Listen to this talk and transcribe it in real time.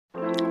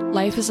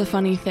Life is a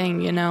funny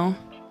thing, you know?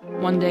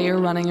 One day you're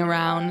running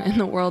around and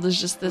the world is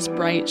just this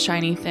bright,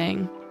 shiny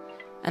thing.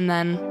 And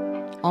then,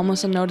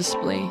 almost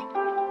unnoticeably,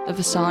 the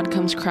facade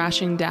comes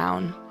crashing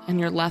down and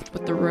you're left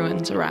with the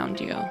ruins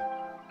around you.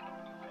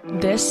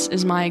 This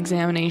is my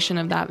examination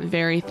of that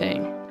very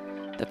thing,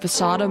 the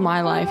facade of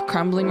my life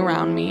crumbling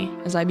around me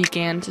as I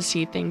began to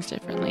see things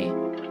differently.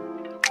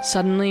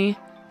 Suddenly,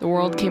 the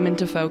world came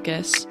into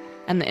focus,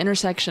 and the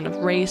intersection of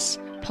race,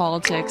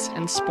 politics,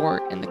 and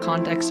sport in the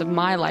context of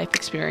my life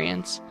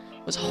experience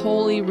was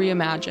wholly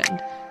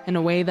reimagined in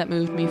a way that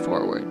moved me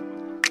forward,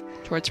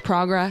 towards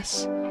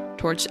progress,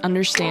 towards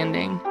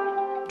understanding,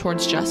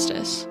 towards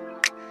justice.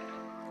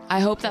 I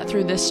hope that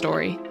through this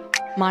story,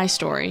 my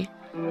story,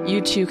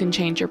 you too can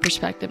change your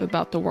perspective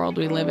about the world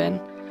we live in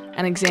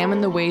and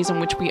examine the ways in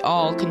which we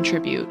all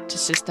contribute to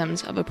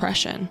systems of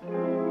oppression.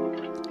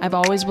 I've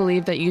always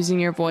believed that using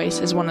your voice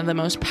is one of the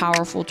most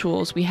powerful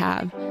tools we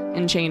have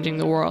in changing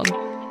the world.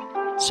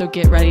 So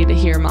get ready to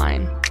hear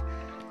mine.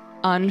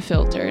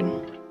 Unfiltered.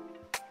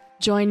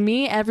 Join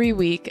me every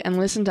week and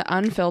listen to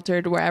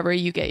Unfiltered wherever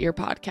you get your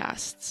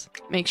podcasts.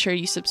 Make sure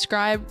you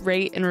subscribe,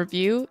 rate, and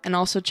review, and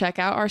also check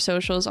out our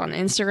socials on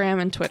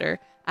Instagram and Twitter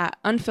at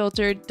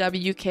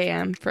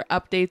UnfilteredWKM for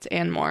updates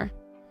and more.